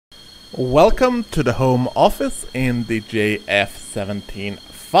Welcome to the home office in the JF-17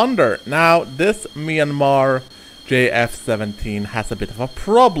 Thunder. Now, this Myanmar JF-17 has a bit of a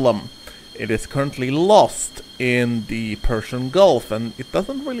problem. It is currently lost in the Persian Gulf and it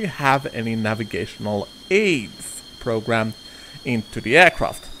doesn't really have any navigational aids programmed into the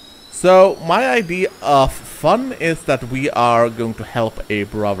aircraft. So my idea of fun is that we are going to help a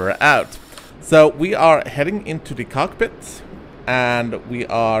brother out. So we are heading into the cockpit and we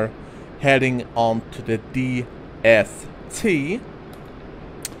are heading on to the DST,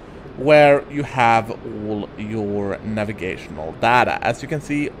 where you have all your navigational data. As you can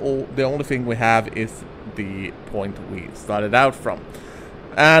see, the only thing we have is the point we started out from.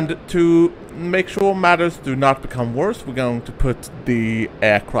 And to make sure matters do not become worse, we're going to put the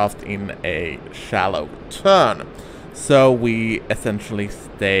aircraft in a shallow turn, so we essentially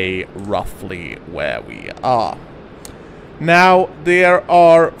stay roughly where we are. Now, there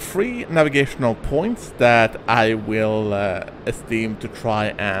are 3 navigational points that I will esteem to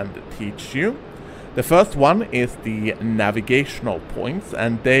try and teach you. The first one is the navigational points,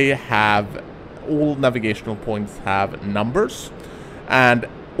 and all navigational points have numbers, and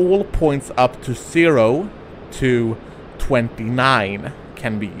all points up to 0 to 29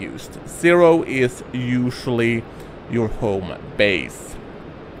 can be used. 0 is usually your home base,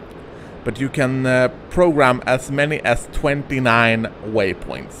 but you can program as many as 29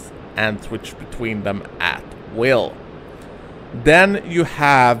 waypoints and switch between them at will. Then you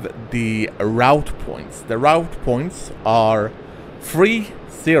have the route points. The route points are 30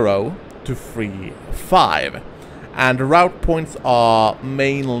 to 35, and the route points are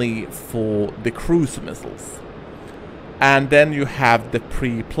mainly for the cruise missiles. And then you have the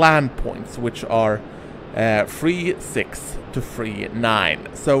pre-planned points, which are 36 to 39.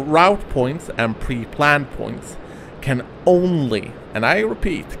 So route points and pre-planned points can only, and I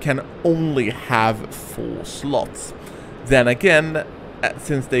repeat, can only have 4 slots. Then again,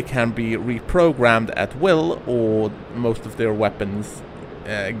 since they can be reprogrammed at will, or most of their weapons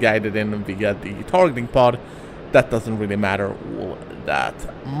guided in via the targeting pod, that doesn't really matter all that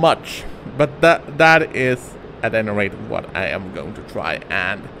much. But that is at any rate what I am going to try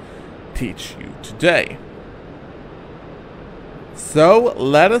and teach you today. So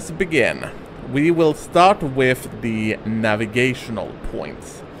let us begin. We will start with the navigational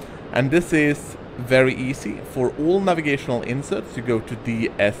points, and this is very easy. For all navigational inserts, you go to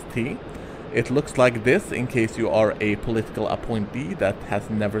DST. It looks like this in case you are a political appointee that has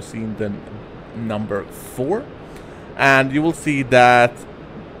never seen the number 4, and you will see that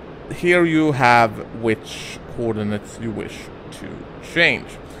here you have which coordinates you wish to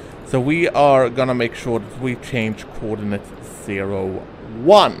change. So we are gonna make sure that we change coordinate 0,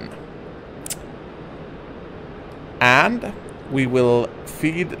 1. And we will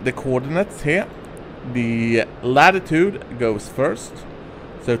feed the coordinates here. The latitude goes first.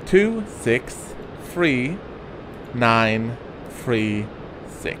 So 2, 6, 3, 9, 3,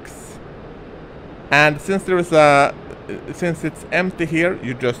 6. And since there is since it's empty here,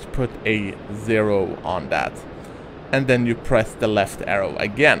 you just put a 0 on that. And then you press the left arrow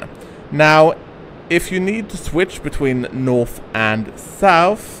again. Now, if you need to switch between north and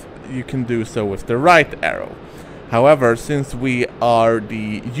south, you can do so with the right arrow. However, since we are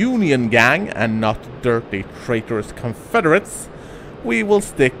the Union gang and not dirty traitorous Confederates, we will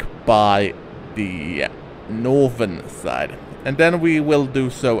stick by the northern side. And then we will do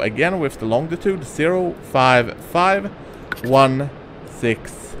so again with the longitude 0, 5, 5, 1,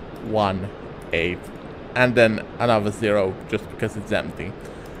 6, 1, 8. And then another 0 just because it's empty.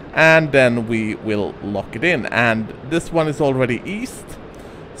 And then we will lock it in. And this one is already east,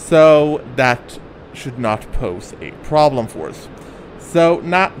 so that should not pose a problem for us. So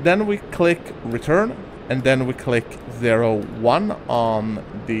now then we click return, and then we click 0, 1 on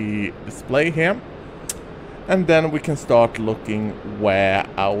the display here. And then we can start looking where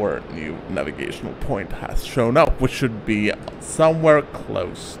our new navigational point has shown up, which should be somewhere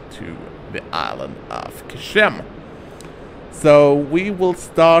close to the island of Kashem. So we will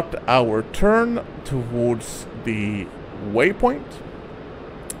start our turn towards the waypoint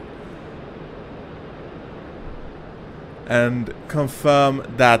and confirm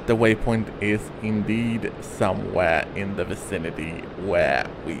that the waypoint is indeed somewhere in the vicinity where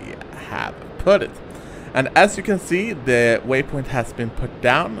we have put it. And as you can see, the waypoint has been put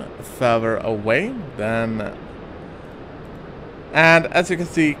down further away than, and as you can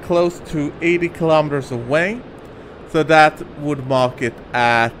see, close to 80 kilometers away. So that would mark it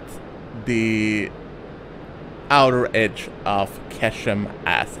at the outer edge of Keshem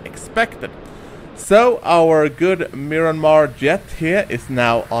as expected. So our good Miramar jet here is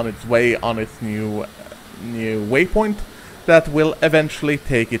now on its way on its new waypoint that will eventually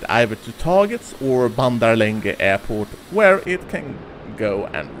take it either to targets or Bandarlenge Airport, where it can go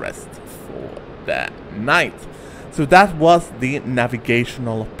and rest for the night. So that was the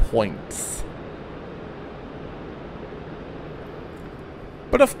navigational points.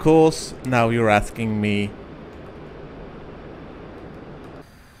 But of course, now you're asking me...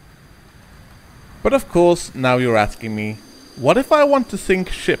 what if I want to sink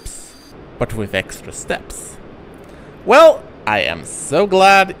ships, but with extra steps? Well, I am so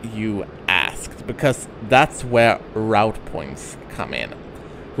glad you asked, because that's where route points come in.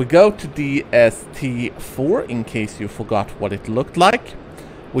 We go to DST4 in case you forgot what it looked like.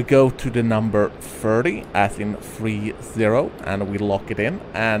 We go to the number 30, as in 30, and we lock it in,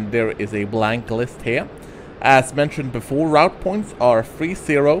 and there is a blank list here. As mentioned before, route points are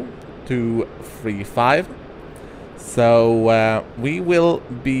 30 to 35. So we will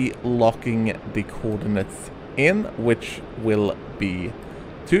be locking the coordinates in, which will be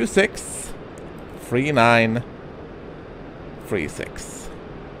 263936.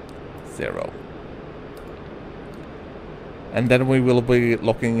 0. And then we will be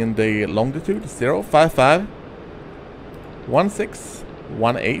locking in the longitude 055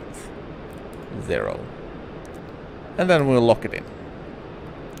 1618 0. And then we'll lock it in.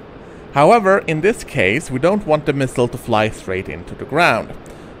 However, in this case, we don't want the missile to fly straight into the ground.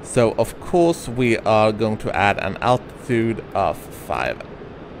 So of course we are going to add an altitude of 5.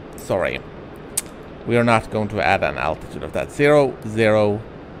 Sorry. We are not going to add an altitude of that.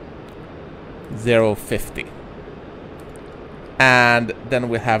 050. And then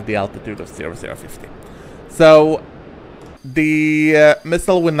we have the altitude of 0050. So the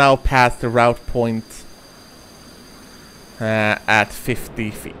missile will now pass the route point at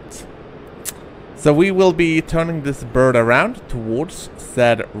 50 feet. So we will be turning this bird around towards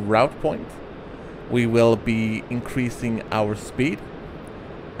said route point. We will be increasing our speed,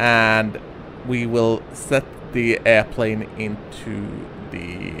 and we will set the airplane into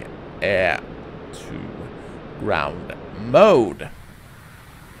the air to ground mode.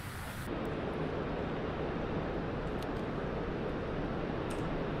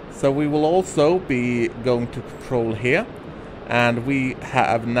 So we will also be going to control here, and we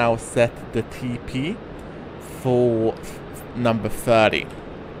have now set the TP for number 30.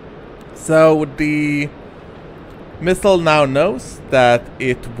 So the missile now knows that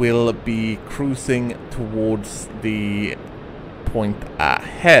it will be cruising towards the point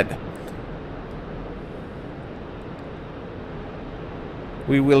ahead.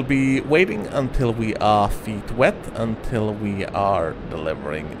 We will be waiting until we are feet wet, until we are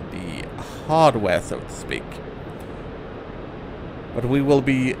delivering the hardware, so to speak. But we will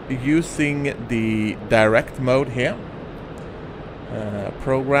be using the direct mode here.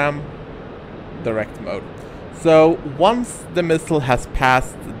 Program direct mode. So once the missile has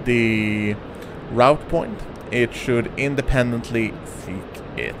passed the route point, it should independently seek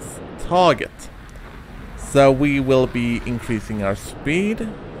its target. So we will be increasing our speed,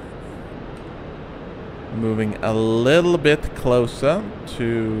 moving a little bit closer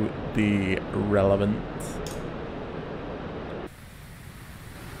to the relevant.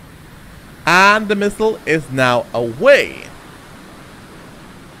 And the missile is now away.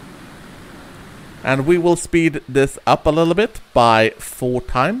 And we will speed this up a little bit by 4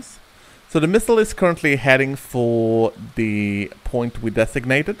 times. So the missile is currently heading for the point we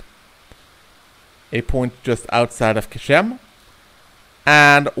designated. A point just outside of Kishem.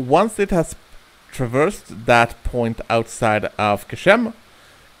 And once it has traversed that point outside of Kishem,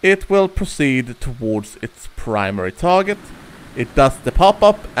 it will proceed towards its primary target. It does the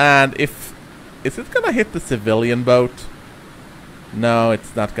pop-up, and is it gonna hit the civilian boat? No,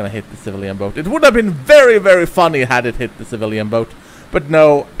 it's not gonna hit the civilian boat. It would have been very, very funny had it hit the civilian boat. But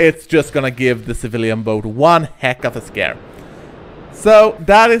no, it's just gonna give the civilian boat one heck of a scare. So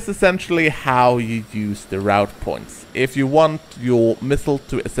that is essentially how you use the route points. If you want your missile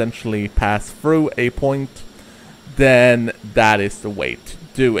to essentially pass through a point, then that is the way to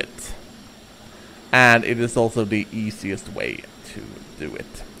do it. And it is also the easiest way to do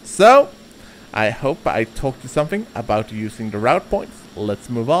it. So I hope I talked you something about using the route points. Let's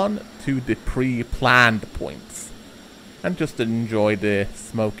move on to the pre-planned points. And just enjoy the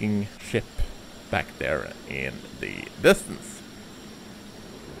smoking ship back there in the distance.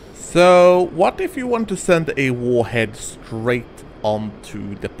 So what if you want to send a warhead straight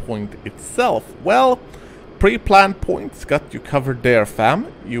onto the point itself? Well, pre-planned points got you covered there, fam.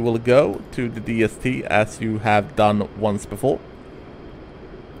 You will go to the DST as you have done once before.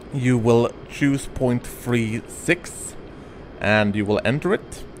 you will choose point 36 and you will enter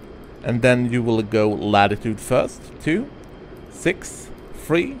it, and then you will go latitude first, 2 6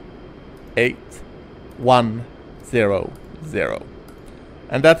 3 8 1 0 0,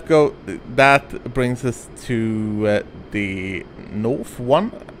 and that brings us to the north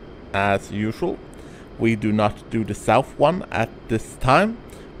one as usual. We do not do the south one at this time.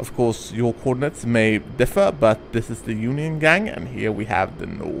 Of course, your coordinates may differ, but this is the Union gang, and here we have the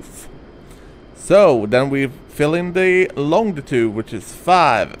north. So then we fill in the longitude, which is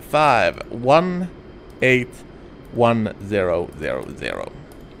 5 5 1 8 1 0 0 0.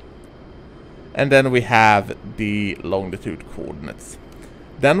 And then we have the longitude coordinates.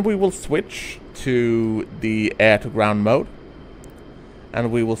 Then we will switch to the air-to-ground mode,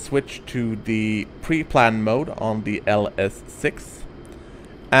 and we will switch to the pre-planned mode on the LS6,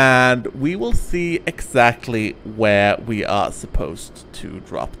 and we will see exactly where we are supposed to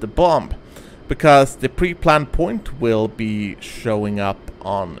drop the bomb, because the pre-planned point will be showing up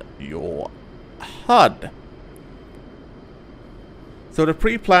on your HUD. So the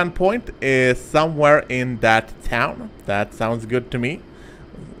pre-planned point is somewhere in that town. That sounds good to me.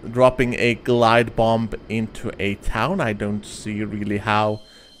 Dropping a glide bomb into a town, I don't see really how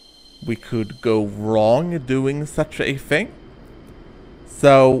we could go wrong doing such a thing.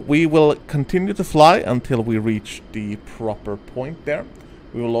 So we will continue to fly until we reach the proper point there.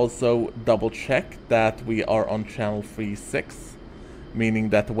 We will also double check that we are on channel 36, meaning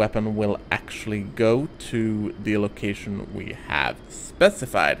that the weapon will actually go to the location we have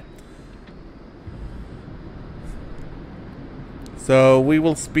specified. So we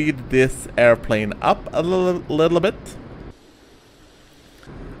will speed this airplane up a little bit,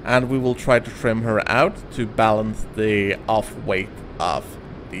 and we will try to trim her out to balance the off weight of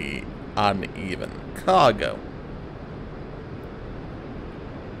the uneven cargo.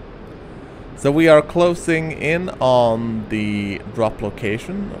 So we are closing in on the drop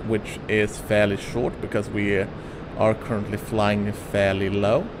location, which is fairly short because we are currently flying fairly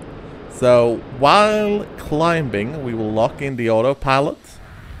low. So while climbing, we will lock in the autopilot.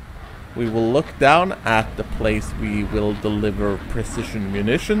 We will look down at the place we will deliver precision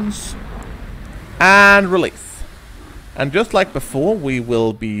munitions and release. And just like before, we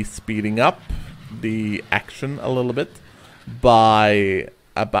will be speeding up the action a little bit by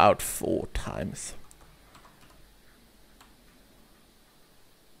about 4 times.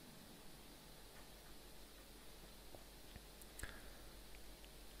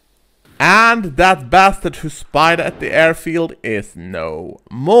 And that bastard who spied at the airfield is no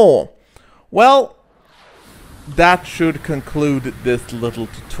more. Well, that should conclude this little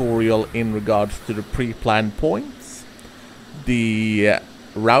tutorial in regards to the pre-planned points, the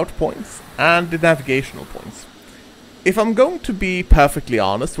route points, and the navigational points. If I'm going to be perfectly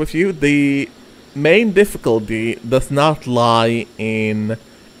honest with you, the main difficulty does not lie in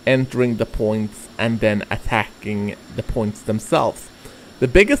entering the points and then attacking the points themselves. The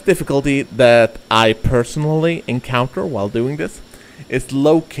biggest difficulty that I personally encounter while doing this is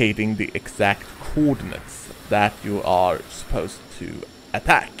locating the exact coordinates that you are supposed to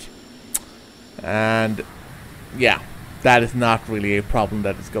attack. And yeah, that is not really a problem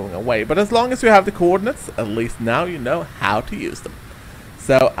that is going away. But as long as you have the coordinates, at least now you know how to use them.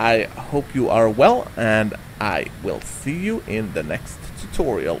 So I hope you are well, and I will see you in the next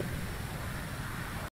tutorial.